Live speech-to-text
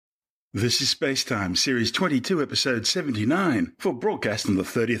This is Spacetime, Series 22, Episode 79, for broadcast on the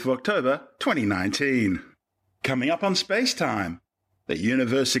 30th of October, 2019. Coming up on Spacetime, the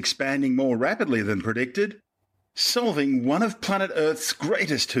universe expanding more rapidly than predicted, solving one of planet Earth's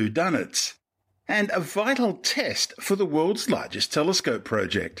greatest whodunits, and a vital test for the world's largest telescope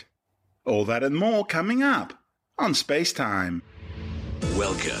project. All that and more coming up on Spacetime.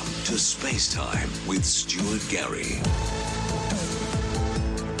 Welcome to Spacetime with Stuart Gary.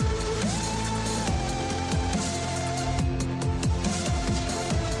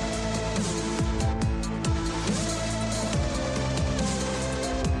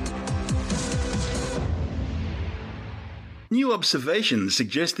 New observations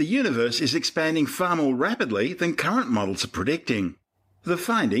suggest the universe is expanding far more rapidly than current models are predicting. The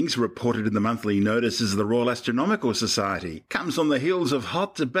findings, reported in the monthly notices of the Royal Astronomical Society, comes on the heels of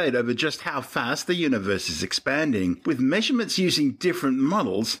hot debate over just how fast the universe is expanding, with measurements using different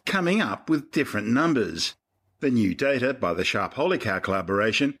models coming up with different numbers. The new data by the Sharp-Holy Cow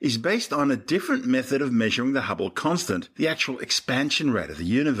collaboration is based on a different method of measuring the Hubble constant, the actual expansion rate of the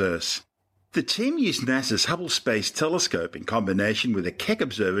universe. The team used NASA's Hubble Space Telescope in combination with the Keck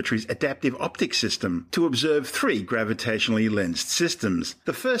Observatory's adaptive optics system to observe three gravitationally lensed systems,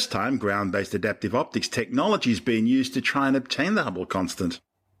 the first time ground-based adaptive optics technology is being used to try and obtain the Hubble constant.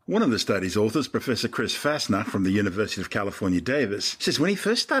 One of the study's authors, Professor Chris Fassner from the University of California, Davis, says when he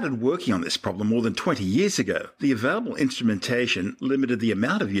first started working on this problem more than 20 years ago, the available instrumentation limited the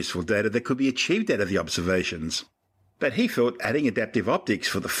amount of useful data that could be achieved out of the observations. But he felt adding adaptive optics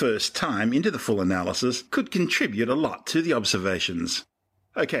for the first time into the full analysis could contribute a lot to the observations.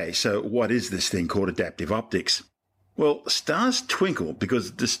 Okay, so what is this thing called adaptive optics? Well, stars twinkle because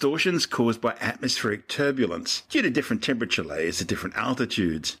of distortions caused by atmospheric turbulence due to different temperature layers at different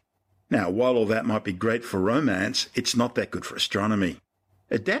altitudes. Now, while all that might be great for romance, it's not that good for astronomy.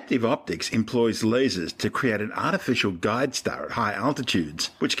 Adaptive optics employs lasers to create an artificial guide star at high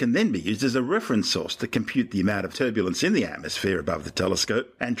altitudes, which can then be used as a reference source to compute the amount of turbulence in the atmosphere above the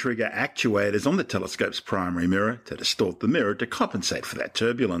telescope and trigger actuators on the telescope's primary mirror to distort the mirror to compensate for that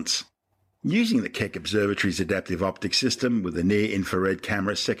turbulence. Using the Keck Observatory's adaptive optics system with a near-infrared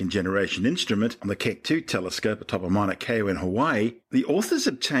camera second-generation instrument on the Keck 2 telescope atop of Mauna Kea in Hawaii, the authors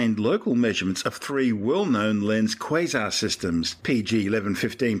obtained local measurements of three well-known lens quasar systems, PG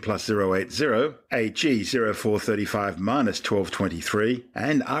 1115 plus 080, AG 0435 minus 1223,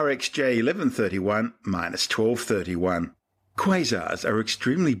 and RxJ 1131 minus 1231. Quasars are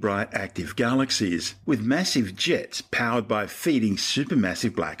extremely bright active galaxies, with massive jets powered by feeding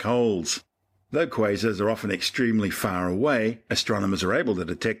supermassive black holes. Though quasars are often extremely far away, astronomers are able to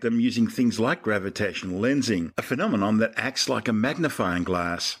detect them using things like gravitational lensing, a phenomenon that acts like a magnifying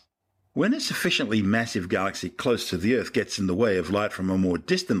glass. When a sufficiently massive galaxy close to the Earth gets in the way of light from a more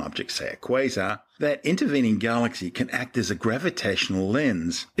distant object, say a quasar, that intervening galaxy can act as a gravitational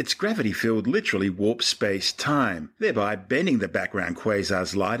lens. Its gravity field literally warps space-time, thereby bending the background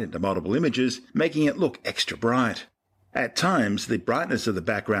quasar's light into multiple images, making it look extra bright. At times, the brightness of the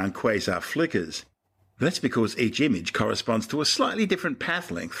background quasar flickers. That's because each image corresponds to a slightly different path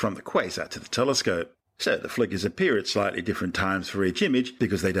length from the quasar to the telescope. So the flickers appear at slightly different times for each image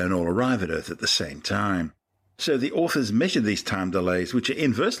because they don't all arrive at Earth at the same time. So the authors measured these time delays, which are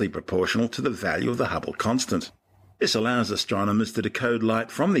inversely proportional to the value of the Hubble constant. This allows astronomers to decode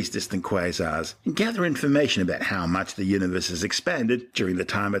light from these distant quasars and gather information about how much the universe has expanded during the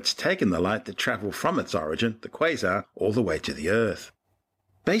time it's taken the light to travel from its origin, the quasar, all the way to the Earth.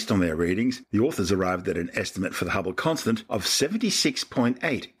 Based on their readings, the authors arrived at an estimate for the Hubble constant of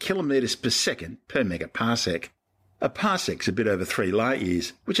 76.8 kilometers per second per megaparsec. A parsec's a bit over 3 light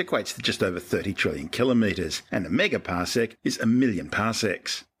years, which equates to just over 30 trillion kilometers, and a megaparsec is a million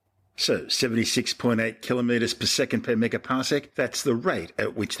parsecs. So, 76.8 kilometers per second per megaparsec, that's the rate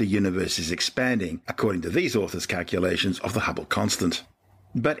at which the universe is expanding, according to these authors' calculations of the Hubble constant.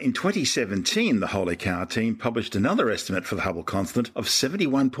 But in 2017, the Holy Cow team published another estimate for the Hubble constant of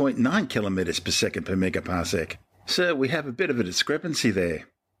 71.9 kilometers per second per megaparsec. So, we have a bit of a discrepancy there.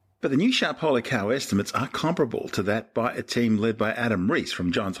 But the new Sharp-Holy Cow estimates are comparable to that by a team led by Adam Rees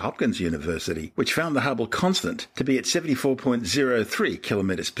from Johns Hopkins University, which found the Hubble constant to be at 74.03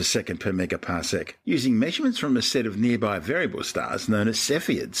 kilometers per second per megaparsec, using measurements from a set of nearby variable stars known as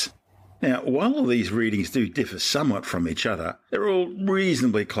Cepheids. Now, while all these readings do differ somewhat from each other, they're all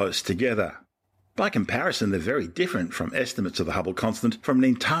reasonably close together. By comparison, they're very different from estimates of the Hubble constant from an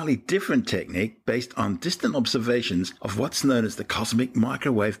entirely different technique based on distant observations of what's known as the cosmic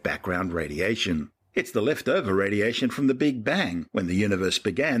microwave background radiation. It's the leftover radiation from the Big Bang, when the universe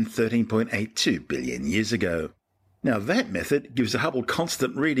began 13.82 billion years ago. Now that method gives a Hubble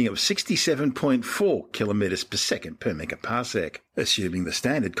constant reading of 67.4 kilometers per second per megaparsec, assuming the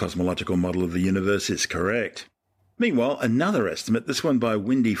standard cosmological model of the universe is correct. Meanwhile, another estimate, this one by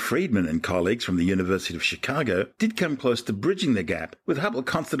Wendy Friedman and colleagues from the University of Chicago, did come close to bridging the gap with a Hubble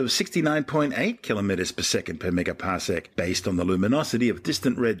constant of 69.8 kilometers per second per megaparsec, based on the luminosity of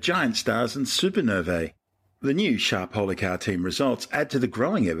distant red giant stars and supernovae. The new Sharp-Holicar team results add to the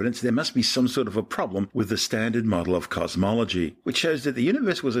growing evidence there must be some sort of a problem with the standard model of cosmology, which shows that the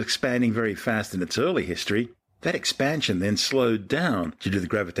universe was expanding very fast in its early history. That expansion then slowed down due to the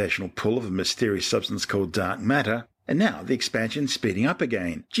gravitational pull of a mysterious substance called dark matter, and now the expansion speeding up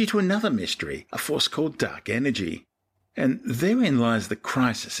again due to another mystery, a force called dark energy. And therein lies the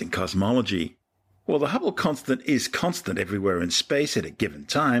crisis in cosmology. While the Hubble constant is constant everywhere in space at a given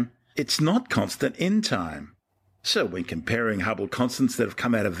time, it's not constant in time. So when comparing Hubble constants that have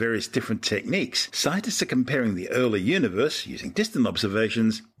come out of various different techniques, scientists are comparing the early universe using distant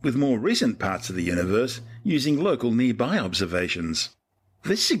observations with more recent parts of the universe using local nearby observations.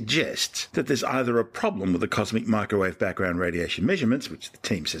 This suggests that there's either a problem with the cosmic microwave background radiation measurements, which the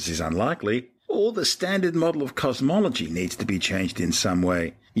team says is unlikely, or the standard model of cosmology needs to be changed in some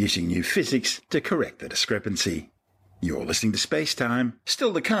way, using new physics to correct the discrepancy. You're listening to Space Time.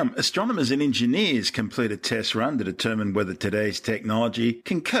 Still to come, astronomers and engineers complete a test run to determine whether today's technology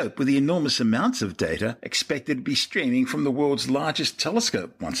can cope with the enormous amounts of data expected to be streaming from the world's largest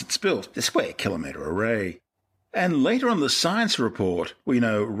telescope once it's built, the Square Kilometre Array. And later on the Science Report, we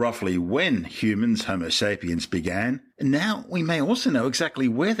know roughly when humans, Homo sapiens, began. And now we may also know exactly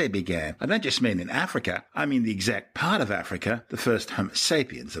where they began. I don't just mean in Africa, I mean the exact part of Africa the first Homo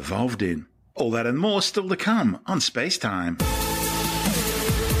sapiens evolved in. All that and more still to come on Space Time.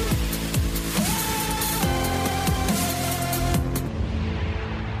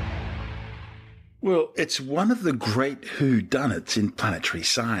 Well, it's one of the great whodunits in planetary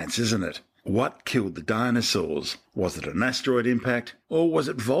science, isn't it? What killed the dinosaurs? Was it an asteroid impact? Or was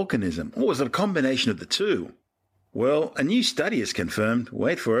it volcanism? Or was it a combination of the two? Well, a new study has confirmed,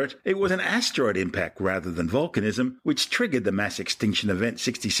 wait for it, it was an asteroid impact rather than volcanism, which triggered the mass extinction event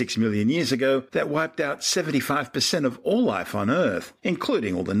 66 million years ago that wiped out 75% of all life on Earth,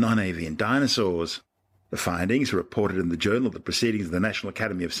 including all the non-avian dinosaurs. The findings, reported in the Journal of the Proceedings of the National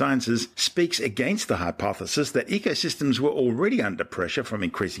Academy of Sciences, speaks against the hypothesis that ecosystems were already under pressure from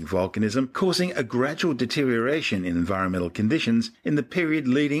increasing volcanism, causing a gradual deterioration in environmental conditions in the period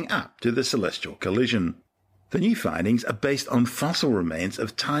leading up to the celestial collision. The new findings are based on fossil remains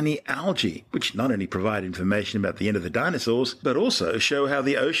of tiny algae, which not only provide information about the end of the dinosaurs, but also show how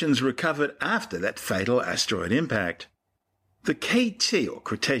the oceans recovered after that fatal asteroid impact. The KT, or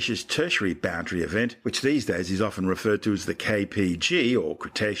Cretaceous Tertiary Boundary Event, which these days is often referred to as the KPG, or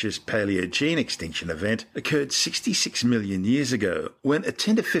Cretaceous Paleogene Extinction Event, occurred 66 million years ago, when a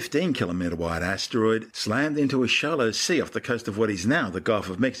 10 to 15 kilometre wide asteroid slammed into a shallow sea off the coast of what is now the Gulf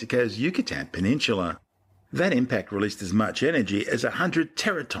of Mexico's Yucatan Peninsula. That impact released as much energy as 100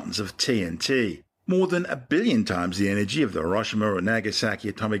 teratons of TNT, more than 1 billion times the energy of the Hiroshima or Nagasaki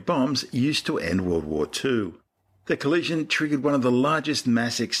atomic bombs used to end World War II. The collision triggered one of the largest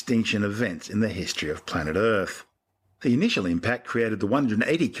mass extinction events in the history of planet Earth. The initial impact created the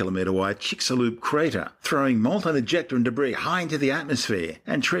 180-kilometre wide Chicxulub crater, throwing molten ejecta and debris high into the atmosphere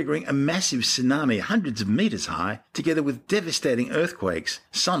and triggering a massive tsunami hundreds of metres high, together with devastating earthquakes,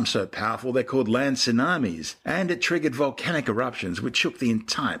 some so powerful they're called land tsunamis, and it triggered volcanic eruptions which shook the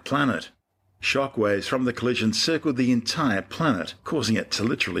entire planet. Shockwaves from the collision circled the entire planet, causing it to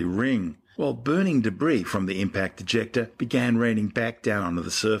literally ring, while burning debris from the impact ejecta began raining back down onto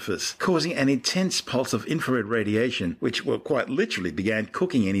the surface, causing an intense pulse of infrared radiation which quite literally began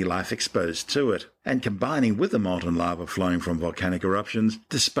cooking any life exposed to it, and combining with the molten lava flowing from volcanic eruptions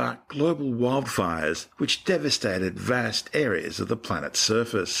to spark global wildfires which devastated vast areas of the planet's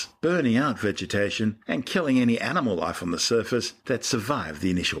surface, burning out vegetation and killing any animal life on the surface that survived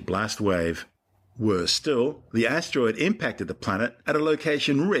the initial blast wave. Worse still, the asteroid impacted the planet at a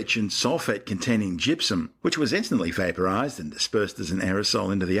location rich in sulfate-containing gypsum, which was instantly vaporized and dispersed as an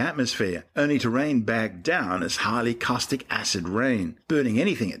aerosol into the atmosphere, only to rain back down as highly caustic acid rain, burning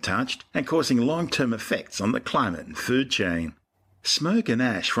anything it touched and causing long-term effects on the climate and food chain. Smoke and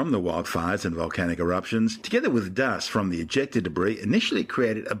ash from the wildfires and volcanic eruptions, together with dust from the ejected debris, initially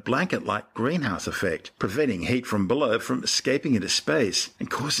created a blanket-like greenhouse effect, preventing heat from below from escaping into space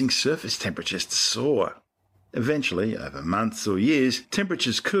and causing surface temperatures to soar. Eventually, over months or years,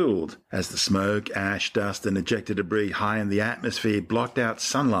 temperatures cooled as the smoke, ash, dust and ejected debris high in the atmosphere blocked out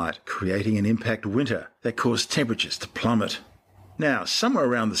sunlight, creating an impact winter that caused temperatures to plummet. Now, somewhere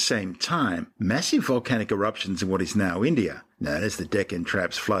around the same time, massive volcanic eruptions in what is now India, known as the Deccan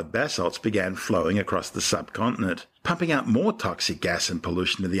Traps flood basalts, began flowing across the subcontinent, pumping out more toxic gas and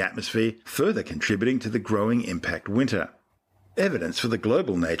pollution to the atmosphere, further contributing to the growing impact winter. Evidence for the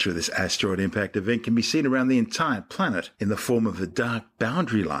global nature of this asteroid impact event can be seen around the entire planet in the form of a dark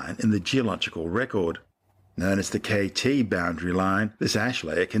boundary line in the geological record. Known as the KT boundary line, this ash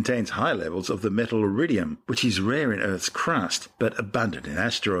layer contains high levels of the metal iridium, which is rare in Earth's crust but abundant in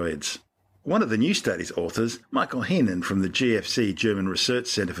asteroids. One of the new study's authors, Michael Heenan from the GFC German Research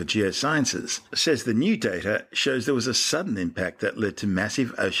Center for Geosciences, says the new data shows there was a sudden impact that led to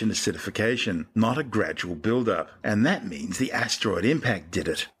massive ocean acidification, not a gradual build-up, and that means the asteroid impact did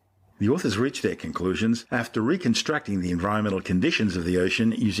it. The authors reached their conclusions after reconstructing the environmental conditions of the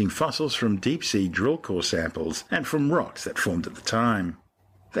ocean using fossils from deep-sea drill core samples and from rocks that formed at the time.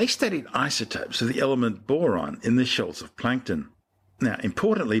 They studied isotopes of the element boron in the shells of plankton. Now,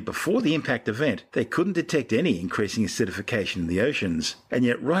 importantly, before the impact event, they couldn't detect any increasing acidification in the oceans, and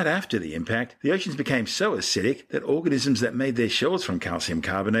yet right after the impact, the oceans became so acidic that organisms that made their shells from calcium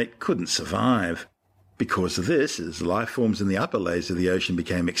carbonate couldn't survive. Because of this, as life forms in the upper layers of the ocean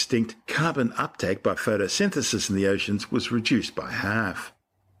became extinct, carbon uptake by photosynthesis in the oceans was reduced by half.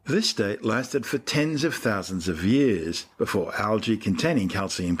 This state lasted for tens of thousands of years before algae containing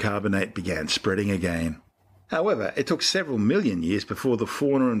calcium carbonate began spreading again. However, it took several million years before the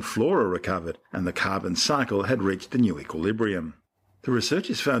fauna and flora recovered and the carbon cycle had reached the new equilibrium. The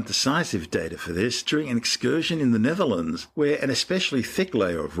researchers found decisive data for this during an excursion in the Netherlands, where an especially thick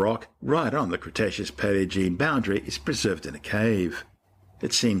layer of rock, right on the Cretaceous-Paleogene boundary, is preserved in a cave.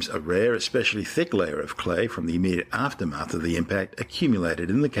 It seems a rare, especially thick layer of clay from the immediate aftermath of the impact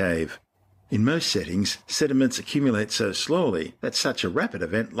accumulated in the cave. In most settings, sediments accumulate so slowly that such a rapid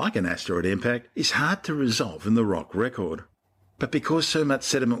event like an asteroid impact is hard to resolve in the rock record. But because so much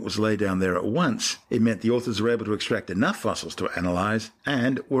sediment was laid down there at once, it meant the authors were able to extract enough fossils to analyse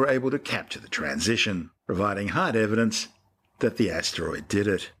and were able to capture the transition, providing hard evidence that the asteroid did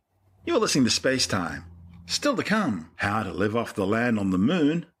it. You're listening to Space Time. Still to come, how to live off the land on the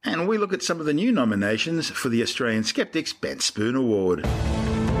moon, and we look at some of the new nominations for the Australian Skeptics Ben Spoon Award.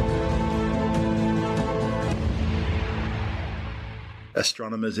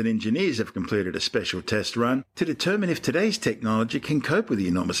 Astronomers and engineers have completed a special test run to determine if today's technology can cope with the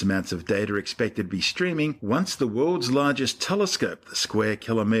enormous amounts of data expected to be streaming once the world's largest telescope, the Square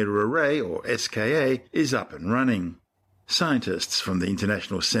Kilometre Array, or SKA, is up and running. Scientists from the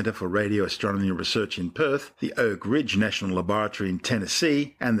International Centre for Radio Astronomy Research in Perth, the Oak Ridge National Laboratory in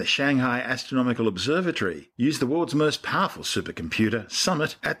Tennessee, and the Shanghai Astronomical Observatory used the world's most powerful supercomputer,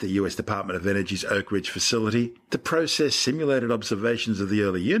 Summit, at the US Department of Energy's Oak Ridge facility to process simulated observations of the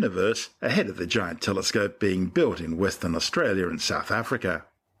early universe ahead of the giant telescope being built in Western Australia and South Africa.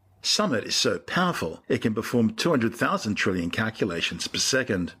 Summit is so powerful it can perform 200,000 trillion calculations per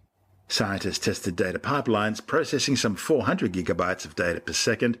second. Scientists tested data pipelines processing some 400 gigabytes of data per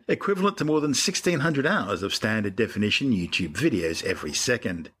second, equivalent to more than 1,600 hours of standard definition YouTube videos every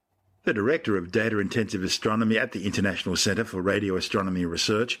second. The Director of Data-Intensive Astronomy at the International Centre for Radio Astronomy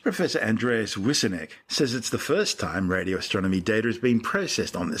Research, Professor Andreas Wissenek, says it's the first time radio astronomy data has been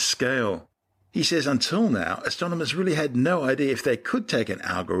processed on this scale. He says until now, astronomers really had no idea if they could take an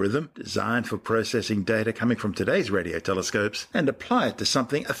algorithm designed for processing data coming from today's radio telescopes and apply it to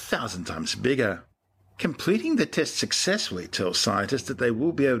something 1,000 times bigger. Completing the test successfully tells scientists that they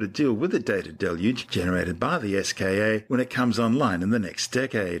will be able to deal with the data deluge generated by the SKA when it comes online in the next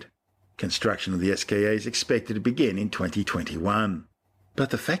decade. Construction of the SKA is expected to begin in 2021. But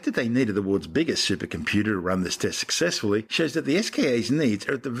the fact that they needed the world's biggest supercomputer to run this test successfully shows that the SKA's needs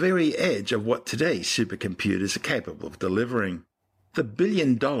are at the very edge of what today's supercomputers are capable of delivering. The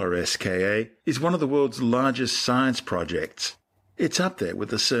billion-dollar SKA is one of the world's largest science projects. It's up there with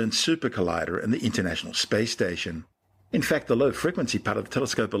the CERN Super Collider and the International Space Station. In fact, the low-frequency part of the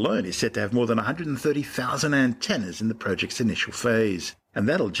telescope alone is set to have more than 130,000 antennas in the project's initial phase, and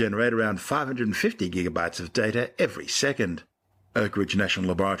that'll generate around 550 gigabytes of data every second. Oak Ridge National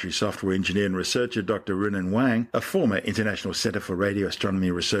Laboratory software engineer and researcher Dr. Runan Wang, a former International Centre for Radio Astronomy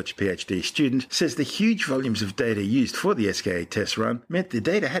Research PhD student, says the huge volumes of data used for the SKA test run meant the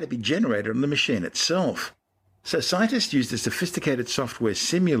data had to be generated on the machine itself. So scientists used a sophisticated software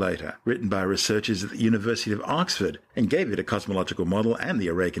simulator written by researchers at the University of Oxford and gave it a cosmological model and the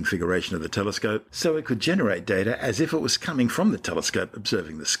array configuration of the telescope so it could generate data as if it was coming from the telescope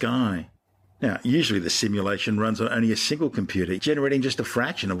observing the sky. Now, usually the simulation runs on only a single computer, generating just a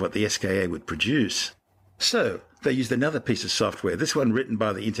fraction of what the SKA would produce. So, they used another piece of software, this one written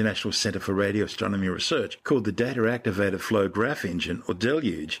by the International Centre for Radio Astronomy Research, called the Data Activated Flow Graph Engine, or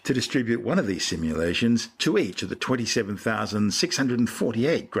DELUGE, to distribute one of these simulations to each of the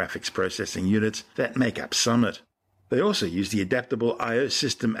 27,648 graphics processing units that make up Summit. They also used the adaptable I/O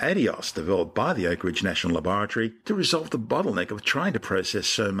system ADIOS developed by the Oak Ridge National Laboratory to resolve the bottleneck of trying to process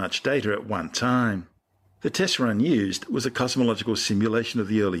so much data at one time. The test run used was a cosmological simulation of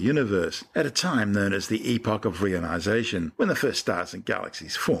the early universe, at a time known as the Epoch of Reionization, when the first stars and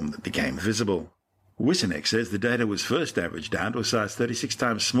galaxies formed that became visible. Wissenich says the data was first averaged down to a size 36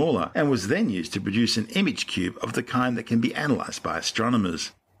 times smaller, and was then used to produce an image cube of the kind that can be analysed by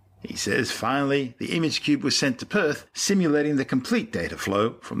astronomers. He says, finally, the image cube was sent to Perth, simulating the complete data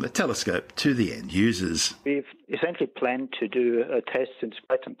flow from the telescope to the end users. We've essentially planned to do a test since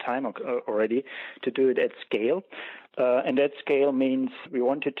quite some time already, to do it at scale. And that scale means we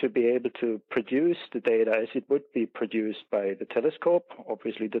wanted to be able to produce the data as it would be produced by the telescope.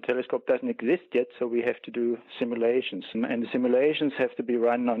 Obviously, the telescope doesn't exist yet, so we have to do simulations. And the simulations have to be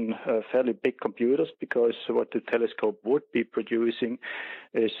run on fairly big computers, because what the telescope would be producing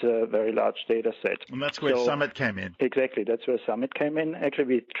is a very large data set. And that's where Summit came in. Exactly, that's where Summit came in. Actually,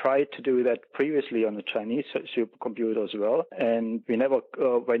 we tried to do that previously on a Chinese supercomputer as well, and we never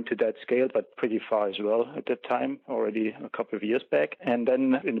went to that scale, but pretty far as well at that time, already a couple of years back. And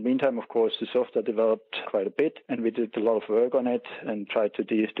then in the meantime, of course, the software developed quite a bit, and we did a lot of work on it and tried to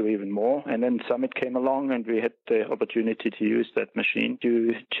do even more. And then Summit came along, and we had the opportunity to use that machine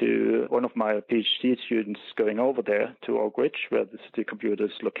due to one of my PhD students going over there to Oak Ridge, where the computer is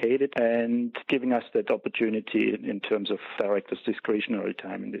located, and giving us that opportunity in terms of director's discretionary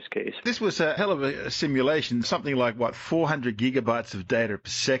time in this case. This was a hell of a simulation, something like, 400 gigabytes of data per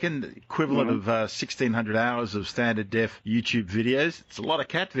second, equivalent of 1,600 hours of standard def YouTube videos. It's a lot of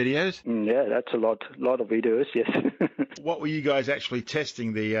cat videos. Yeah, that's a lot of videos, yes. What were you guys actually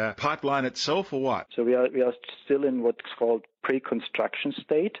testing, the pipeline itself or what? So we are still in what's called pre-construction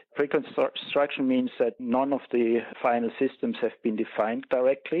state. Pre-construction means that none of the final systems have been defined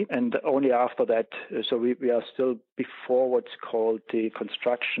directly, and only after that, so we are still before what's called the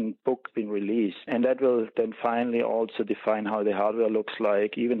construction book being released, and that will then finally also define how the hardware looks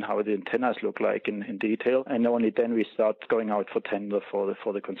like, even how the antennas look like in detail, and only then we start going out for tender for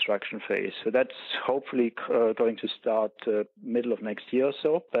the construction phase. So that's hopefully going to start middle of next year or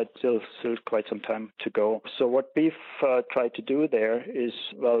so, but still quite some time to go. So what we've tried to do there is,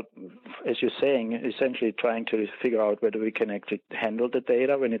 well, as you're saying, essentially trying to figure out whether we can actually handle the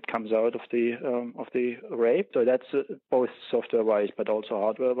data when it comes out of the array. So that's both software-wise but also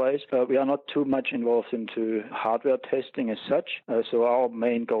hardware-wise. We are not too much involved into hardware testing as such. So our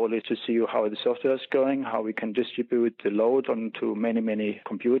main goal is to see how the software is going, how we can distribute the load onto many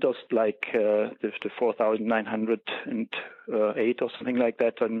computers, like the 4,908 or something like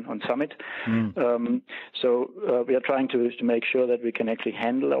that on Summit. So we are trying to make sure that we can actually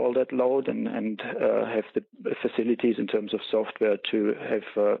handle all that load and have the facilities in terms of software to have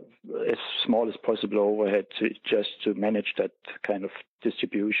as small as possible overhead to manage that kind of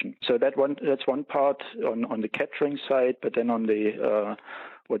distribution. So that's one part on the capturing side, but then on the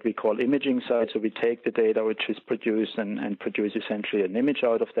what we call imaging side. So we take the data which is produced and produce essentially an image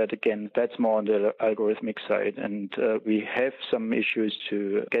out of that again. That's more on the algorithmic side. And we have some issues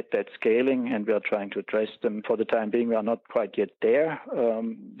to get that scaling, and we are trying to address them. For the time being, we are not quite yet there.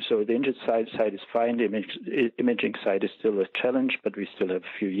 So the image side is fine. The imaging side is still a challenge, but we still have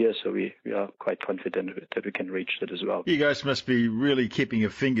a few years, so we are quite confident that we can reach that as well. You guys must be really keeping your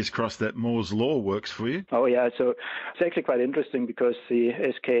fingers crossed that Moore's Law works for you. Oh, yeah. So it's actually quite interesting because the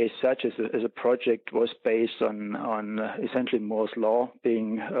SK as such as a project was based on essentially Moore's Law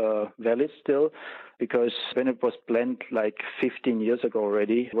being valid still. Because when it was planned like 15 years ago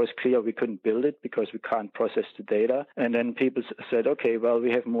already, it was clear we couldn't build it because we can't process the data. And then people said, okay, well, we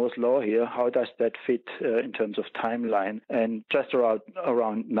have Moore's Law here. How does that fit in terms of timeline? And just around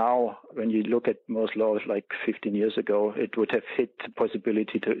now, when you look at Moore's Law like 15 years ago, it would have hit the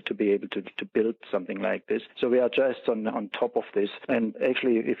possibility to be able to build something like this. So we are just on top of this. And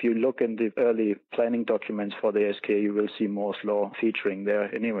actually, if you look in the early planning documents for the SK, you will see Moore's Law featuring there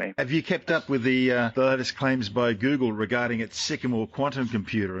anyway. Have you kept up with the latest claims by Google regarding its Sycamore quantum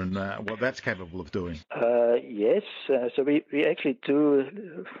computer and what that's capable of doing? Yes. So we actually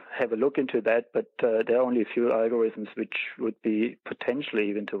do have a look into that, but there are only a few algorithms which would be potentially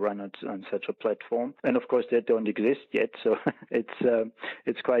even to run on such a platform. And of course, they don't exist yet. So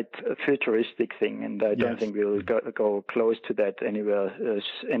it's quite a futuristic thing, and I don't think we'll go close to that anywhere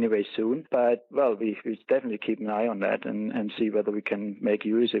anyway soon. But, well, we definitely keep an eye on that and see whether we can make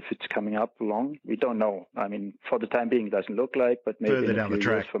use if it's coming up along. We don't know. I mean, for the time being, it doesn't look like, but maybe further in a down few the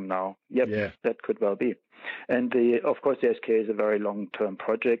track. years from now. Yep, that could well be. And of course, the SK is a very long-term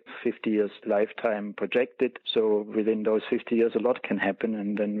project, 50 years lifetime projected. So within those 50 years, a lot can happen,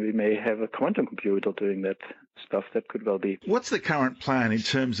 and then we may have a quantum computer doing that stuff. That could well be. What's the current plan in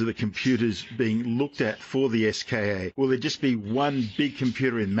terms of the computers being looked at for the SKA? Will there just be one big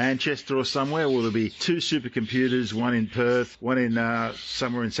computer in Manchester or somewhere? Will there be two supercomputers, one in Perth, one in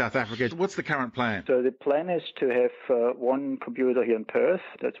somewhere in South Africa? What's the current plan? So the plan is to have one computer here in Perth.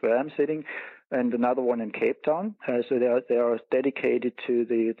 That's where I'm sitting. And another one in Cape Town. So they are dedicated to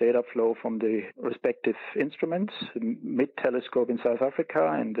the data flow from the respective instruments, the MID telescope in South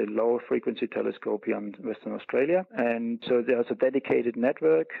Africa and the low frequency telescope here in Western Australia. And so there's a dedicated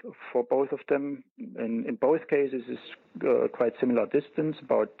network for both of them. And in both cases, it's quite similar distance,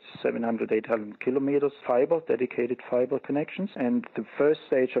 about 700, 800 kilometers dedicated fiber connections. And the first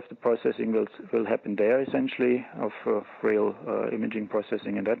stage of the processing will happen there, essentially, of real imaging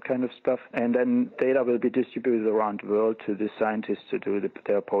processing and that kind of stuff. And then data will be distributed around the world to the scientists to do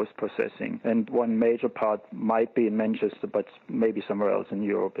their post-processing. And one major part might be in Manchester, but maybe somewhere else in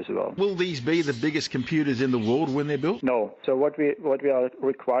Europe as well. Will these be the biggest computers in the world when they're built? No. So what we are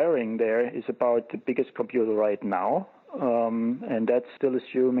requiring there is about the biggest computer right now. And that's still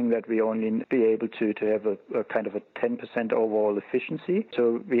assuming that we only be able to have a kind of a 10% overall efficiency.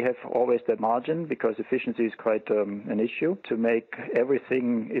 So we have always that margin because efficiency is quite an issue. To make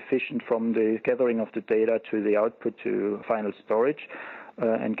everything efficient from the gathering of the data to the output to final storage,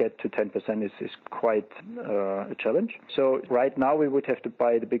 and get to 10% is quite a challenge. So right now we would have to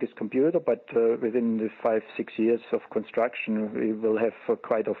buy the biggest computer, but within the 5-6 years of construction, we will have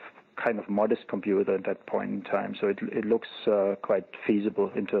kind of modest computer at that point in time. So it looks quite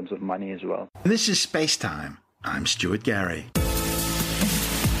feasible in terms of money as well. This is Space Time. I'm Stuart Gary.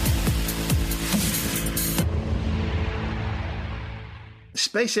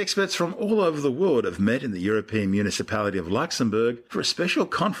 Space experts from all over the world have met in the European municipality of Luxembourg for a special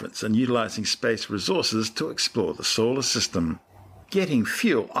conference on utilising space resources to explore the solar system. Getting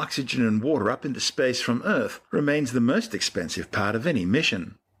fuel, oxygen and water up into space from Earth remains the most expensive part of any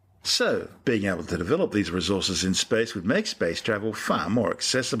mission. So, being able to develop these resources in space would make space travel far more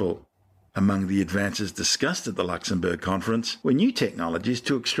accessible. Among the advances discussed at the Luxembourg conference were new technologies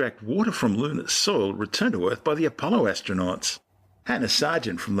to extract water from lunar soil returned to Earth by the Apollo astronauts. Hannah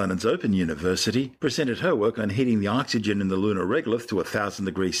Sargent from London's Open University presented her work on heating the oxygen in the lunar regolith to 1,000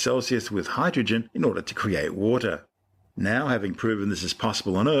 degrees Celsius with hydrogen in order to create water. Now, having proven this is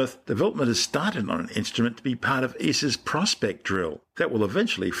possible on Earth, development has started on an instrument to be part of ESA's Prospect drill that will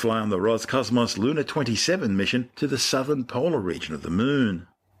eventually fly on the Roscosmos Luna 27 mission to the southern polar region of the Moon.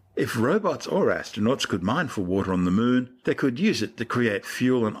 If robots or astronauts could mine for water on the Moon, they could use it to create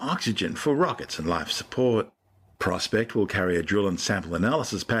fuel and oxygen for rockets and life support. Prospect will carry a drill and sample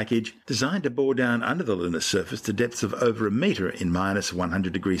analysis package designed to bore down under the lunar surface to depths of over a metre in minus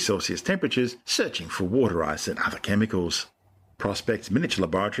 100 degrees Celsius temperatures, searching for water ice and other chemicals. Prospect's miniature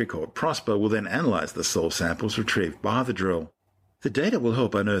laboratory called Prosper will then analyse the soil samples retrieved by the drill. The data will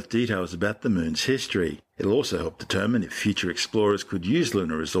help unearth details about the Moon's history. It'll also help determine if future explorers could use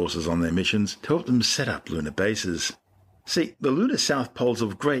lunar resources on their missions to help them set up lunar bases. See, the lunar south pole is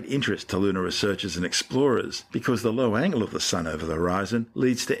of great interest to lunar researchers and explorers because the low angle of the Sun over the horizon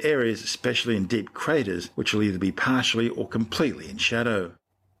leads to areas, especially in deep craters, which will either be partially or completely in shadow.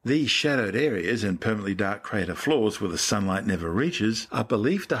 These shadowed areas and permanently dark crater floors where the sunlight never reaches are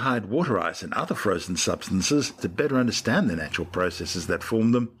believed to hide water ice and other frozen substances to better understand the natural processes that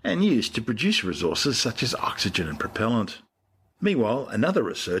form them and use to produce resources such as oxygen and propellant. Meanwhile, another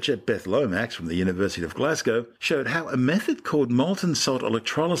researcher, Beth Lomax from the University of Glasgow, showed how a method called molten salt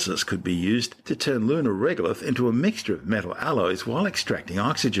electrolysis could be used to turn lunar regolith into a mixture of metal alloys while extracting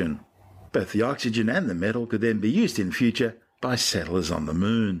oxygen. Both the oxygen and the metal could then be used in future by settlers on the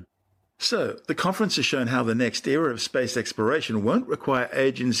Moon. So, the conference has shown how the next era of space exploration won't require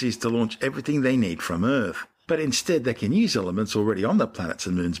agencies to launch everything they need from Earth, but instead they can use elements already on the planets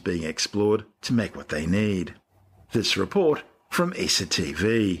and moons being explored to make what they need. This report from ESA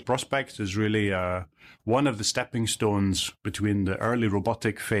TV. Prospect is really one of the stepping stones between the early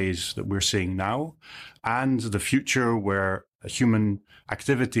robotic phase that we're seeing now and the future where human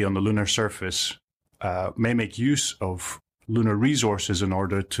activity on the lunar surface may make use of lunar resources in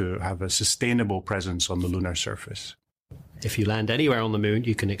order to have a sustainable presence on the lunar surface. If you land anywhere on the Moon,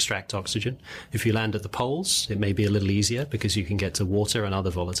 you can extract oxygen. If you land at the poles, it may be a little easier because you can get to water and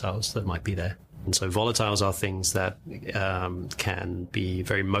other volatiles that might be there. And so volatiles are things that can be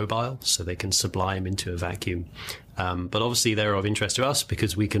very mobile, so they can sublime into a vacuum. But obviously they're of interest to us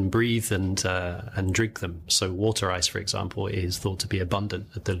because we can breathe and drink them. So water ice, for example, is thought to be abundant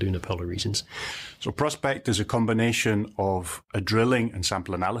at the lunar polar regions. So Prospect is a combination of a drilling and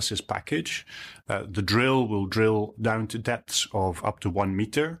sample analysis package. The drill will drill down to depths of up to 1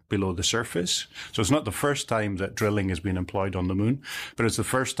 meter below the surface. So it's not the first time that drilling has been employed on the moon, but it's the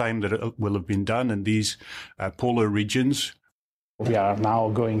first time that it will have been done in these polar regions. We are now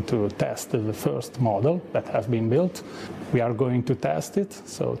going to test the first model that has been built. We are going to test it,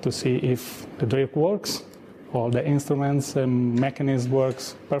 so to see if the drill works, all the instruments and mechanism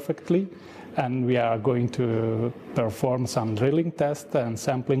works perfectly, and we are going to perform some drilling tests and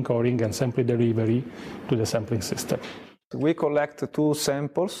sampling coring and sample delivery to the sampling system. We collect 2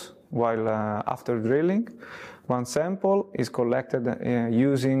 samples while after drilling. One sample is collected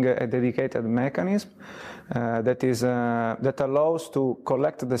using a dedicated mechanism that allows to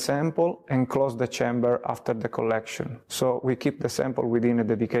collect the sample and close the chamber after the collection. So we keep the sample within a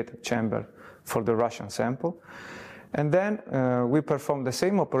dedicated chamber for the Russian sample. And then we perform the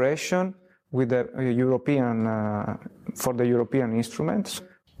same operation with the for the European instruments.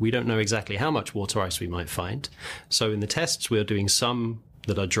 We don't know exactly how much water ice we might find. So in the tests, we're doing some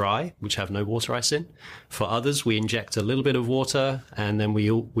that are dry, which have no water ice in. For others, we inject a little bit of water, and then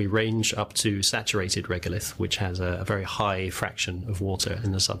we range up to saturated regolith, which has a very high fraction of water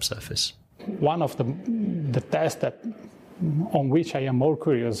in the subsurface. One of the tests on which I am more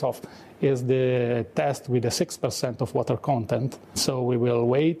curious of is the test with the 6% of water content. So we will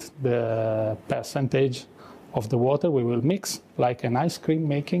weight the percentage of the water, we will mix like an ice cream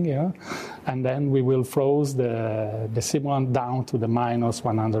making, and then we will froze the simulant down to the minus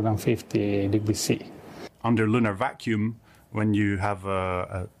 150 degrees C. Under lunar vacuum, when you have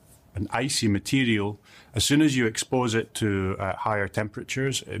an icy material, as soon as you expose it to higher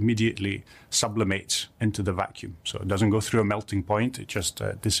temperatures, it immediately sublimates into the vacuum. So it doesn't go through a melting point, it just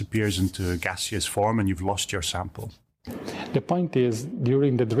disappears into a gaseous form and you've lost your sample. The point is,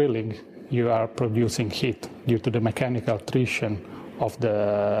 during the drilling, you are producing heat due to the mechanical attrition of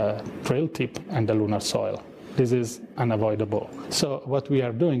the drill tip and the lunar soil. This is unavoidable. So what we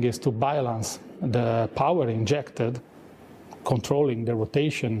are doing is to balance the power injected, controlling the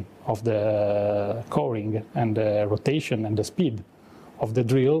rotation of the coring and the rotation and the speed of the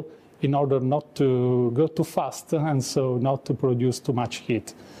drill in order not to go too fast and so not to produce too much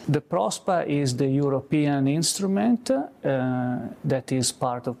heat. The PROSPA is the European instrument that is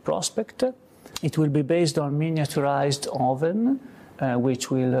part of Prospect. It will be based on miniaturized oven,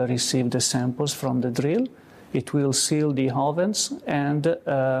 which will receive the samples from the drill. It will seal the ovens and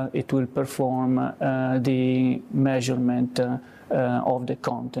it will perform the measurement of the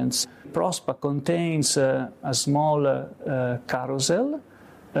contents. PROSPA contains a small carousel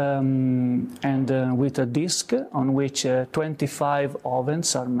and with a disc on which 25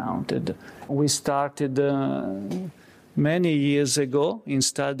 ovens are mounted. We started many years ago in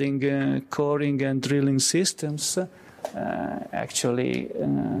studying coring and drilling systems.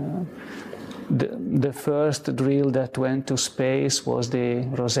 The first drill that went to space was the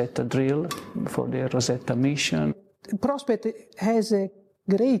Rosetta drill for the Rosetta mission. Prospect has a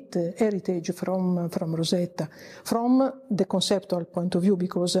great heritage from Rosetta, from the conceptual point of view,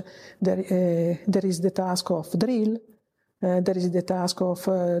 because there is the task of drill, there is the task of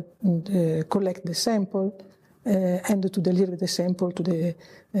collect the sample and to deliver the sample to the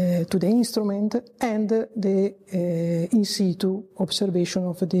instrument, and the in situ observation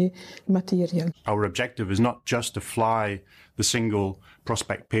of the material. Our objective is not just to fly the single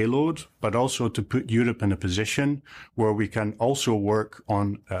Prospect payload, but also to put Europe in a position where we can also work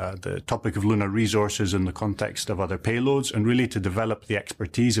on the topic of lunar resources in the context of other payloads, and really to develop the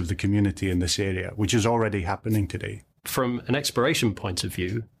expertise of the community in this area, which is already happening today. From an exploration point of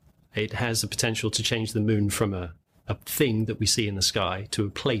view, it has the potential to change the moon from a thing that we see in the sky to a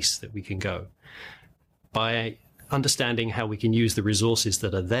place that we can go. By understanding how we can use the resources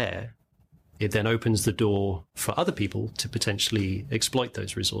that are there, it then opens the door for other people to potentially exploit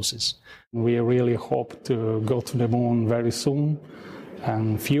those resources. We really hope to go to the moon very soon,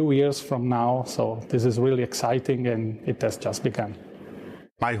 and a few years from now, so this is really exciting and it has just begun.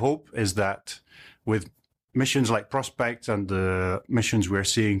 My hope is that with missions like Prospect and the missions we're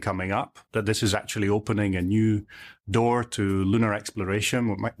seeing coming up, that this is actually opening a new door to lunar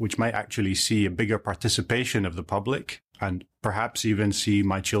exploration, which might actually see a bigger participation of the public and perhaps even see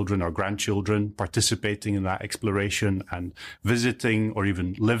my children or grandchildren participating in that exploration and visiting or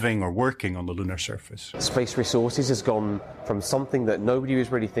even living or working on the lunar surface. Space resources has gone from something that nobody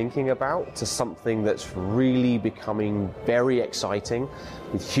was really thinking about to something that's really becoming very exciting,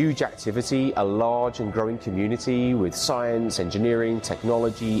 with huge activity, a large and growing community with science, engineering,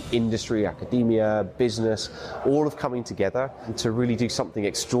 technology, industry, academia, business, all of coming together to really do something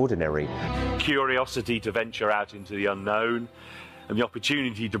extraordinary. Curiosity to venture out into the unknown, and the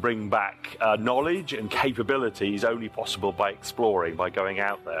opportunity to bring back knowledge and capabilities only possible by exploring, by going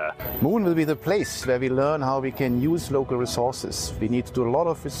out there. Moon will be the place where we learn how we can use local resources. We need to do a lot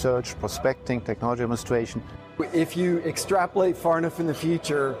of research, prospecting, technology demonstration. If you extrapolate far enough in the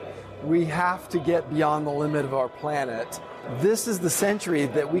future, we have to get beyond the limit of our planet. This is the century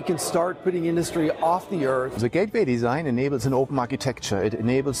that we can start putting industry off the Earth. The gateway design enables an open architecture. It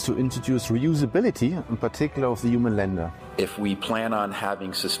enables to introduce reusability, in particular of the human lander. If we plan on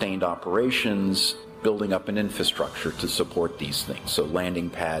having sustained operations, building up an infrastructure to support these things, so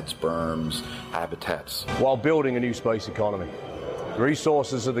landing pads, berms, habitats. While building a new space economy.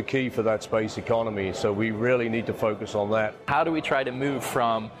 Resources are the key for that space economy, so we really need to focus on that. How do we try to move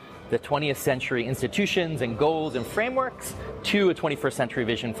from the 20th century institutions and goals and frameworks to a 21st century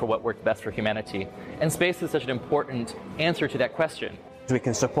vision for what works best for humanity? And space is such an important answer to that question. We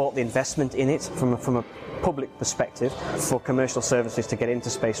can support the investment in it from a public perspective for commercial services to get into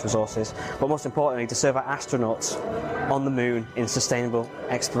space resources, but most importantly to serve our astronauts on the moon in sustainable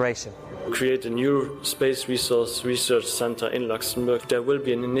exploration. Create a new space resource research center in Luxembourg. There will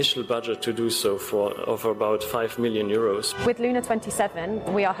be an initial budget to do so of about 5 million euros. With Luna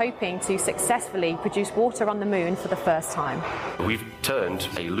 27, we are hoping to successfully produce water on the moon for the first time. We've turned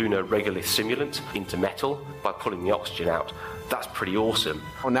a lunar regolith simulant into metal by pulling the oxygen out. That's pretty awesome.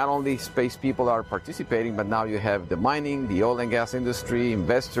 Not only space people are participating, but now you have the mining, the oil and gas industry,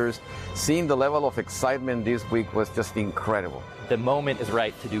 investors. Seeing the level of excitement this week was just incredible. The moment is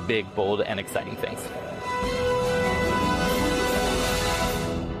right to do big, bold, and exciting things.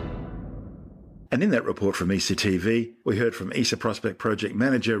 And in that report from ESA TV, we heard from ESA Prospect Project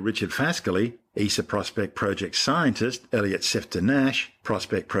Manager Richard Fascally, ESA Prospect Project Scientist Elliot Sefton-Nash,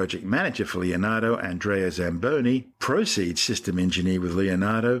 Prospect Project Manager for Leonardo Andrea Zamboni, Proceed System Engineer with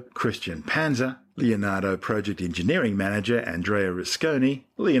Leonardo Christian Panzer, Leonardo Project Engineering Manager Andrea Risconi,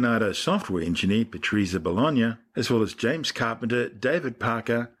 Leonardo Software Engineer Patrizia Bologna, as well as James Carpenter, David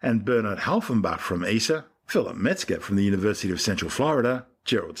Parker, and Bernard Halfenbach from ESA, Philip Metzger from the University of Central Florida,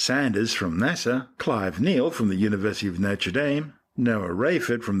 Gerald Sanders from NASA, Clive Neal from the University of Notre Dame, Noah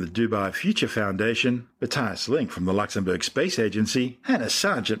Rayford from the Dubai Future Foundation, Matthias Link from the Luxembourg Space Agency, Hannah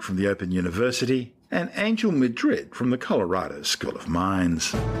Sargent from the Open University, and Angel Madrid from the Colorado School of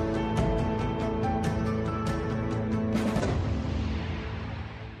Mines.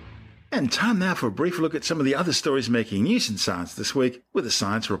 And time now for a brief look at some of the other stories making news in science this week with a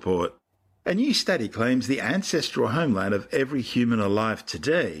science report. A new study claims the ancestral homeland of every human alive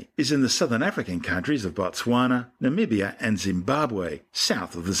today is in the southern African countries of Botswana, Namibia and Zimbabwe,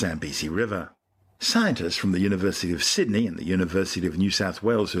 south of the Zambezi River. Scientists from the University of Sydney and the University of New South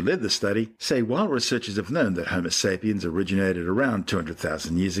Wales who led the study say while researchers have known that Homo sapiens originated around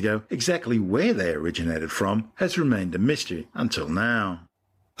 200,000 years ago, exactly where they originated from has remained a mystery until now.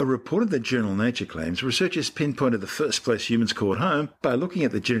 A report of the journal Nature claims researchers pinpointed the first place humans called home by looking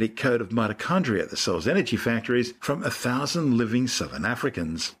at the genetic code of mitochondria, the cell's energy factories, from 1,000 living southern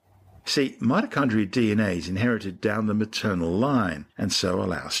Africans. See, mitochondria DNA is inherited down the maternal line and so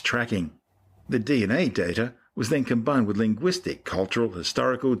allows tracking. The DNA data was then combined with linguistic, cultural,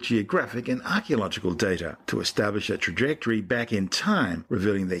 historical, geographic and archaeological data to establish a trajectory back in time,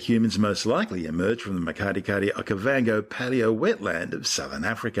 revealing that humans most likely emerged from the Makgadikgadi-Okavango paleo wetland of southern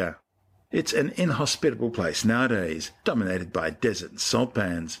Africa. It's an inhospitable place nowadays, dominated by desert and salt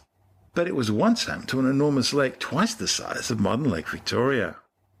pans. But it was once home to an enormous lake twice the size of modern Lake Victoria.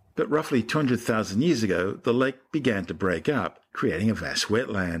 But roughly 200,000 years ago, the lake began to break up, creating a vast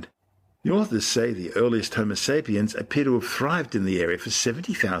wetland. The authors say the earliest Homo sapiens appear to have thrived in the area for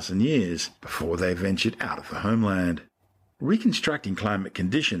 70,000 years before they ventured out of the homeland. Reconstructing climate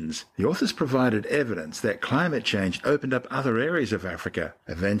conditions, the authors provided evidence that climate change opened up other areas of Africa,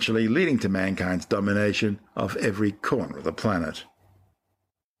 eventually leading to mankind's domination of every corner of the planet.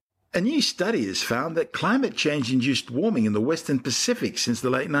 A new study has found that climate change-induced warming in the Western Pacific since the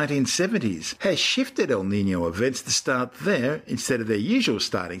late 1970s has shifted El Niño events to start there instead of their usual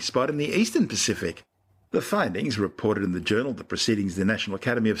starting spot in the Eastern Pacific. The findings, reported in the journal The Proceedings of the National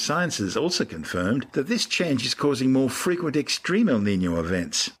Academy of Sciences, also confirmed that this change is causing more frequent extreme El Niño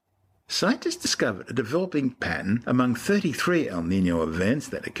events. scientists discovered a developing pattern among 33 El Niño events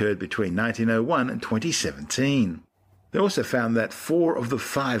that occurred between 1901 and 2017. They also found that 4 of the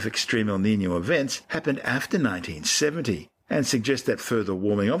 5 extreme El Niño events happened after 1970, and suggest that further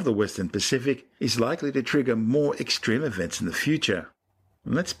warming of the Western Pacific is likely to trigger more extreme events in the future.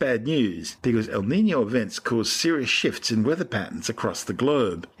 And that's bad news, because El Niño events cause serious shifts in weather patterns across the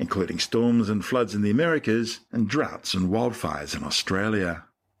globe, including storms and floods in the Americas and droughts and wildfires in Australia.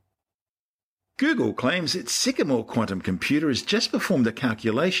 Google claims its Sycamore quantum computer has just performed a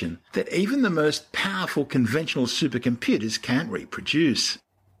calculation that even the most powerful conventional supercomputers can't reproduce.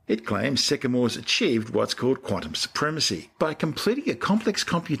 It claims Sycamore's achieved what's called quantum supremacy by completing a complex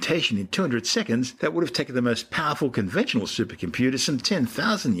computation in 200 seconds that would have taken the most powerful conventional supercomputers some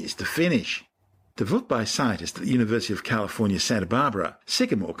 10,000 years to finish. Developed by scientists at the University of California, Santa Barbara,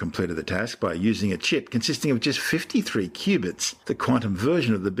 Sycamore completed the task by using a chip consisting of just 53 qubits, the quantum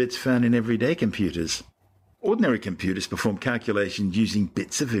version of the bits found in everyday computers. Ordinary computers perform calculations using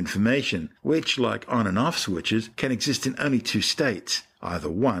bits of information, which, like on and off switches, can exist in only 2 states, either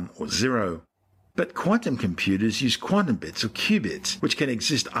 1 or 0. But quantum computers use quantum bits or qubits, which can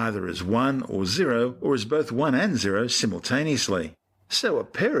exist either as 1 or 0 or as both 1 and 0 simultaneously. So a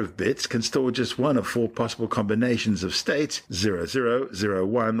pair of bits can store just one of 4 possible combinations of states 00,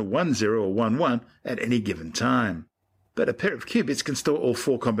 01, 10 or 11 at any given time. But a pair of qubits can store all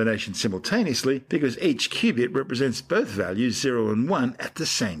 4 combinations simultaneously because each qubit represents both values 0 and 1 at the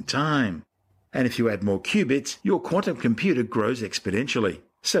same time. And if you add more qubits, your quantum computer grows exponentially.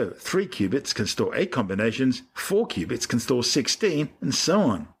 So 3 qubits can store 8 combinations, 4 qubits can store 16, and so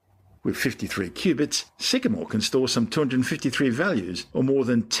on. With 53 qubits, Sycamore can store some 253 values, or more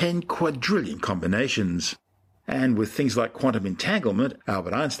than 10 quadrillion combinations. And with things like quantum entanglement,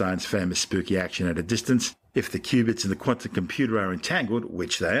 Albert Einstein's famous spooky action at a distance, if the qubits in the quantum computer are entangled,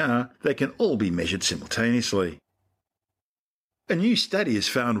 which they are, they can all be measured simultaneously. A new study has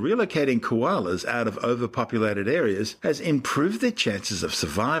found relocating koalas out of overpopulated areas has improved their chances of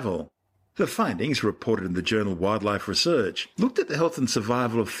survival. The findings, reported in the journal Wildlife Research, looked at the health and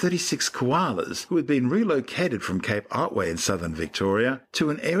survival of 36 koalas who had been relocated from Cape Otway in southern Victoria to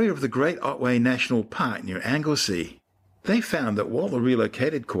an area of the Great Otway National Park near Anglesey. They found that while the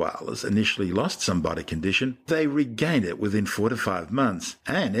relocated koalas initially lost some body condition, they regained it within 4 to 5 months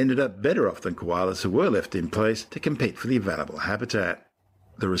and ended up better off than koalas who were left in place to compete for the available habitat.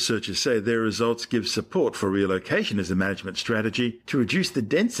 The researchers say their results give support for relocation as a management strategy to reduce the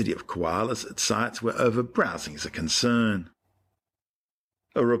density of koalas at sites where overbrowsing is a concern.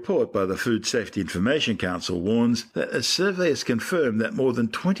 A report by the Food Safety Information Council warns that a survey has confirmed that more than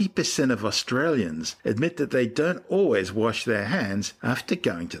 20% of Australians admit that they don't always wash their hands after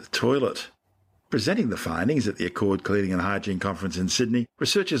going to the toilet. Presenting the findings at the Accord Cleaning and Hygiene Conference in Sydney,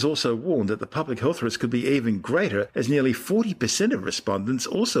 researchers also warned that the public health risk could be even greater, as nearly 40% of respondents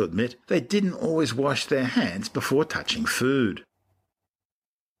also admit they didn't always wash their hands before touching food.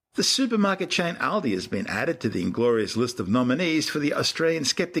 The supermarket chain Aldi has been added to the inglorious list of nominees for the Australian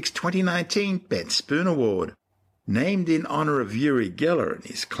Skeptics 2019 Bent Spoon Award. Named in honour of Uri Geller and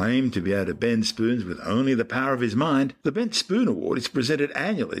his claim to be able to bend spoons with only the power of his mind, the Bent Spoon Award is presented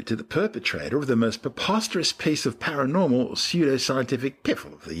annually to the perpetrator of the most preposterous piece of paranormal or pseudoscientific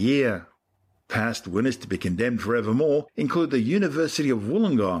piffle of the year. Past winners to be condemned forevermore include the University of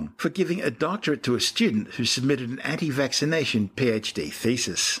Wollongong for giving a doctorate to a student who submitted an anti-vaccination PhD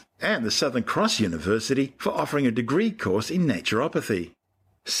thesis, and the Southern Cross University for offering a degree course in naturopathy.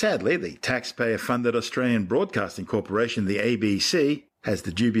 Sadly, the taxpayer-funded Australian Broadcasting Corporation, the ABC, has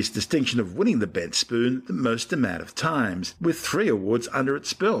the dubious distinction of winning the Bent Spoon the most amount of times, with 3 awards under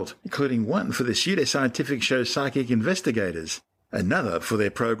its belt, including one for the pseudoscientific show Psychic Investigators, another for their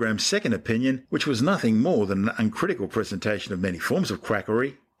program Second Opinion, which was nothing more than an uncritical presentation of many forms of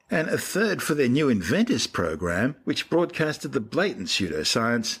quackery, and a third for their New Inventors program, which broadcasted the blatant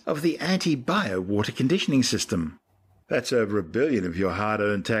pseudoscience of the anti-bio water conditioning system. That's over $1 billion of your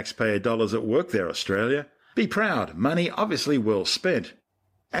hard-earned taxpayer dollars at work there, Australia. Be proud, money obviously well spent.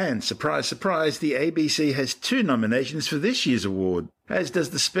 And surprise, surprise, the ABC has 2 nominations for this year's award, as does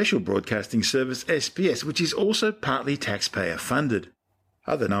the special broadcasting service SBS, which is also partly taxpayer-funded.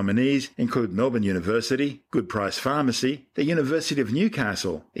 Other nominees include Melbourne University, Good Price Pharmacy, the University of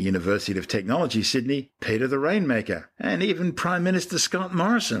Newcastle, the University of Technology Sydney, Peter the Rainmaker, and even Prime Minister Scott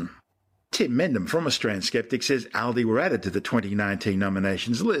Morrison. Tim Mendham from Australian Skeptics says Aldi were added to the 2019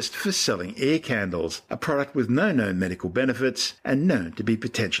 nominations list for selling ear candles, a product with no known medical benefits and known to be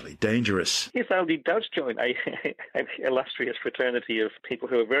potentially dangerous. Yes, Aldi does join an illustrious fraternity of people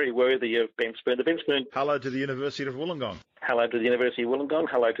who are very worthy of Ben Spoon. The Ben Spoon. Hello to the University of Wollongong. Hello to the University of Wollongong.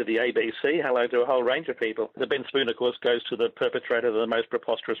 Hello to the ABC. Hello to a whole range of people. The Ben Spoon, of course, goes to the perpetrator of the most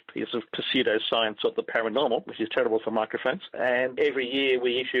preposterous piece of pseudoscience of the paranormal, which is terrible for microphones. And every year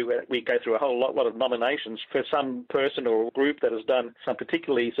we go through a whole lot of nominations for some person or group that has done some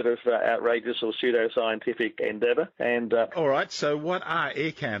particularly sort of outrageous or pseudoscientific endeavour. And all right, so what are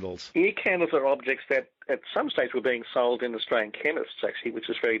ear candles? Ear candles are objects that at some stage were being sold in Australian chemists, actually, which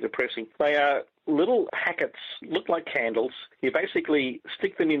is very depressing. They are little hackets, look like candles. You basically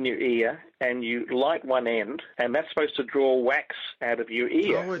stick them in your ear and you light one end, and that's supposed to draw wax out of your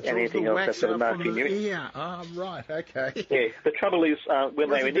ear and anything else that's sort of nasty in your ear. Oh, right, okay. Yeah, the trouble is when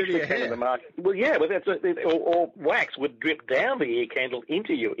they initially came in the market, or wax would drip down the ear candle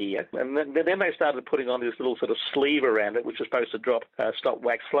into your ear, and then they started putting on this little sort of sleeve around it, which is supposed to stop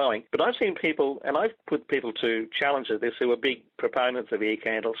wax flowing. But I've seen people, and I've put people to challenge this who are big proponents of ear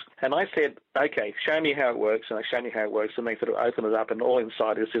candles, and I said, okay, show me how it works, and they show me how it works, and they sort of open it up, and all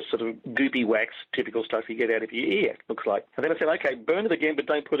inside is this sort of goopy wax, typical stuff you get out of your ear, looks like. And then I said, okay, burn it again, but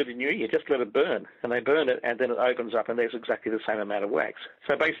don't put it in your ear, just let it burn. And they burn it, and then it opens up, and there's exactly the same amount of wax.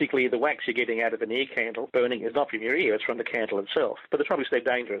 So basically, the wax you're getting out of an ear candle burning is not from your ear, it's from the candle itself. But the trouble is they're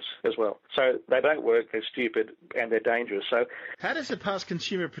dangerous as well. So they don't work, they're stupid, and they're dangerous. So how does it pass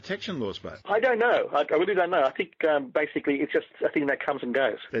consumer protection laws, Bob? I don't know. I really don't know. I think basically it's just a thing that comes and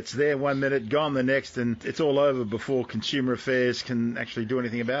goes. It's there 1 minute, gone the next, and it's all over before Consumer Affairs can actually do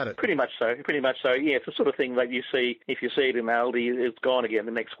anything about it. Pretty much so. Yeah, it's the sort of thing that you see, if you see it in Aldi, it's gone again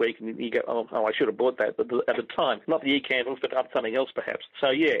the next week, and you go, oh, I should have bought that at the time. Not the e-candles, but something else perhaps. So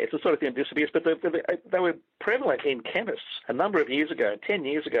yeah, it's the sort of thing that disappears. But they were prevalent in chemists a number of years ago. 10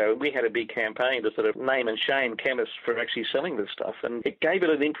 years ago, we had a big campaign to sort of name and shame chemists for actually selling this stuff, and it gave it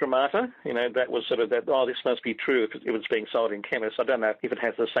an imprimatur. You know, that was sort of that, this must be true if it was being sold in chemists. I don't know if it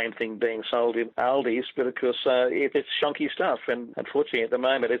has the same thing being sold in Aldi's, but of course it's chunky stuff, and unfortunately at the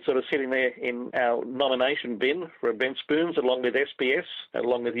moment it's sort of sitting there in our nomination bin for Ben Spoons, along with SBS,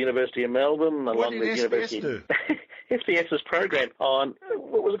 along with the University of Melbourne, along with University. Do? SBS's program on,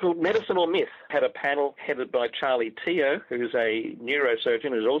 what was it called, Medicine or Myth, had a panel headed by Charlie Teo, who's a neurosurgeon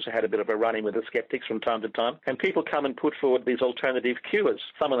who's also had a bit of a run-in with the skeptics from time to time, and people come and put forward these alternative cures.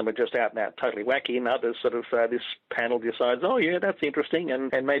 Some of them are just out and out totally wacky, and others sort of, this panel decides, oh yeah, that's interesting,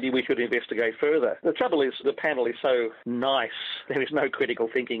 and maybe we should investigate further. The trouble is the panel is so nice, there is no critical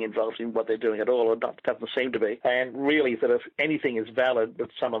thinking involved in what they're doing at all, or doesn't seem to be, and really sort of anything is valid, but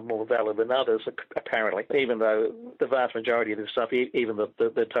some are more valid than others, apparently, even though the vast majority of this stuff, even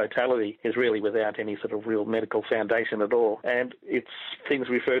the totality, is really without any sort of real medical foundation at all. And it's things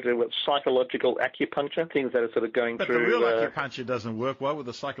referred to as psychological acupuncture, things that are sort of going through... But the real acupuncture doesn't work. Why would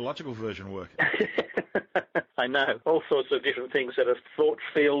the psychological version work? I know. All sorts of different things that are thought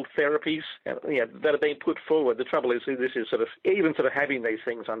field therapies that are being put forward. The trouble is this is sort of, even sort of having these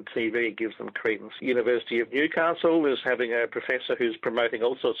things on TV gives them credence. University of Newcastle is having a professor who's promoting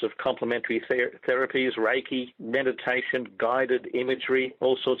all sorts of complementary therapies, Reiki, meditation, guided imagery,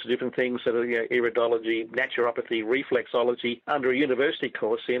 all sorts of different things that are iridology, naturopathy, reflexology, under a university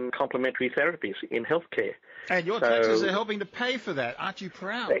course in complementary therapies in healthcare. And your taxes are helping to pay for that. Aren't you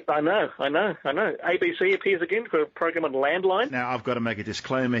proud? I know. ABC appears again for a program on Landline. Now, I've got to make a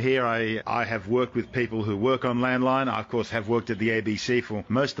disclaimer here. I have worked with people who work on Landline. I, of course, have worked at the ABC for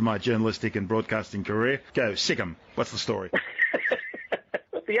most of my journalistic and broadcasting career. Go, sick 'em. What's the story?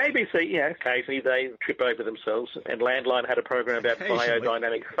 The ABC, occasionally they trip over themselves, and Landline had a program about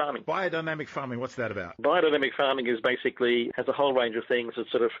biodynamic farming. Biodynamic farming, what's that about? Biodynamic farming has a whole range of things. It's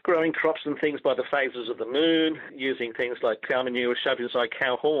sort of growing crops and things by the phases of the moon, using things like cow manure shoved inside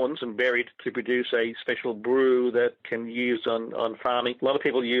cow horns and buried to produce a special brew that can be used on farming. A lot of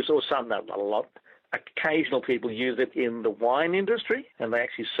people use, or some, not a lot. Occasional people use it in the wine industry, and they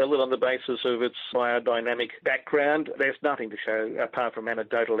actually sell it on the basis of its biodynamic background. There's nothing to show, apart from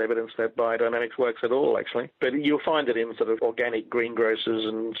anecdotal evidence, that biodynamics works at all, actually. But you'll find it in sort of organic greengrocers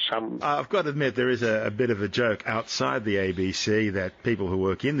and some... I've got to admit, there is a bit of a joke outside the ABC that people who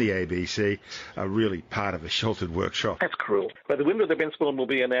work in the ABC are really part of a sheltered workshop. That's cruel. But the winner of the Ben Spoon will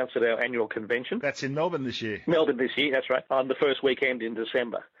be announced at our annual convention. That's in Melbourne this year. Melbourne this year, that's right, on the first weekend in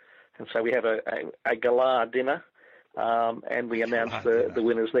December. And so we have a gala dinner and we announced the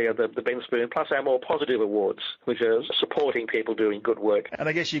winners there, the Ben Spoon, plus our more positive awards, which are supporting people doing good work. And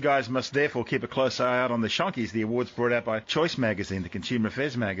I guess you guys must therefore keep a close eye out on the Shonkies, the awards brought out by Choice Magazine, the Consumer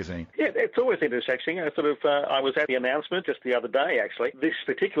Affairs magazine. Yeah, it's always interesting. I was at the announcement just the other day, actually. This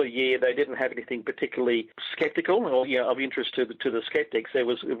particular year, they didn't have anything particularly sceptical or of interest to the skeptics. There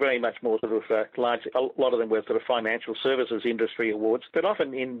was very much more sort of large. A lot of them were sort of financial services industry awards, but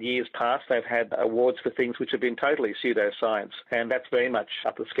often in years past, they've had awards for things which have been totally pseudoscience, and that's very much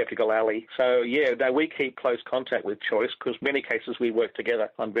up the sceptical alley. So, we keep close contact with Choice because in many cases we work together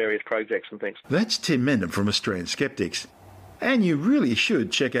on various projects and things. That's Tim Mendham from Australian Skeptics. And you really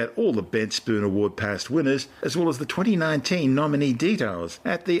should check out all the Ben Spoon Award past winners, as well as the 2019 nominee details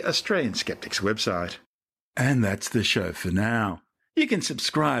at the Australian Skeptics website. And that's the show for now. You can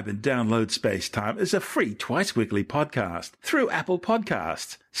subscribe and download Space Time as a free twice-weekly podcast through Apple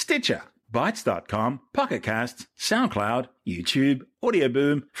Podcasts, Stitcher, Bytes.com, Pocket Casts, SoundCloud, YouTube, Audio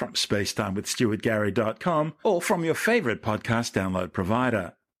Boom, from spacetimewithstuartgary.com, or from your favourite podcast download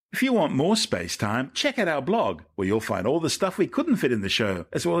provider. If you want more Space Time, check out our blog, where you'll find all the stuff we couldn't fit in the show,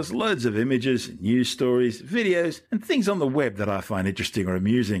 as well as loads of images, news stories, videos, and things on the web that I find interesting or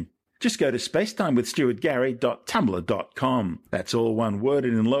amusing. Just go to spacetimewithstuartgary.tumblr.com. That's all one word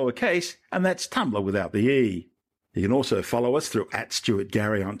and in lowercase, and that's Tumblr without the E. You can also follow us through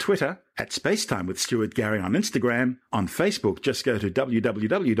 @StuartGary on Twitter, @SpaceTimeWithStuartGary on Instagram. On Facebook, just go to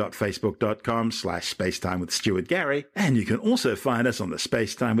www.facebook.com/SpaceTimeWithStuartGary, and you can also find us on the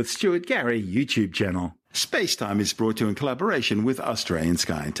Spacetime with Stuart Gary YouTube channel. Spacetime is brought to you in collaboration with Australian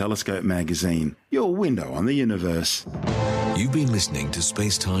Sky and Telescope magazine, your window on the universe. You've been listening to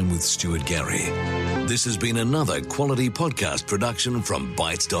Spacetime with Stuart Gary. This has been another quality podcast production from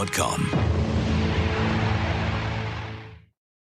Bytes.com.